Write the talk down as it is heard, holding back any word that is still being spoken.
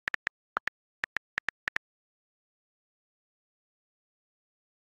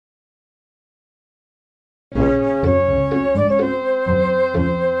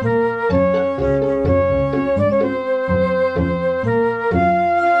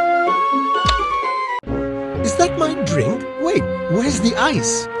drink? Wait, where's the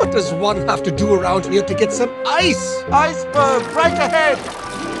ice? What does one have to do around here to get some ice? Iceberg, right ahead!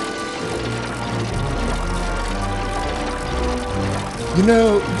 You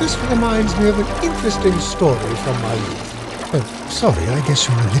know, this reminds me of an interesting story from my youth. Oh, sorry, I guess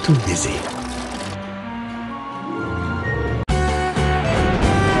you're a little busy.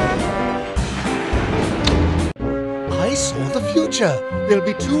 I saw the future. There'll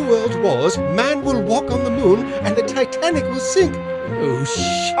be 2 world wars, man will walk on the moon, and the Titanic will sink. Oh,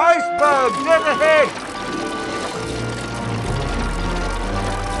 Iceberg, dead ahead!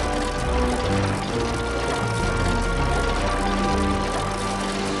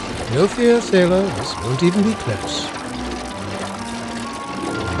 No fear, sailor. This won't even be close.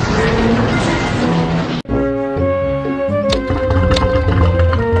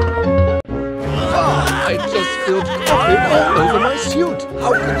 I just spilled coffee all over my suit.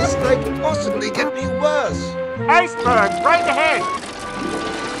 How can this night possibly get any worse? Iceberg, right ahead!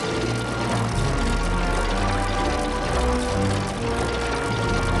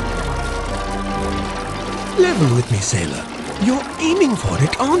 Level with me, sailor. You're aiming for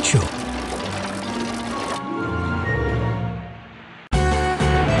it, aren't you?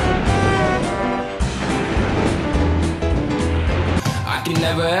 I can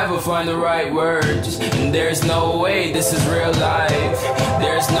never ever find the right words, and there's no way this is real life.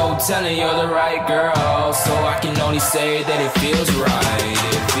 There's no telling you're the right girl, so I can only say that it feels right.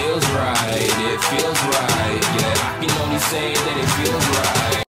 It feels right, it feels right. Yeah, I can only say that it feels right.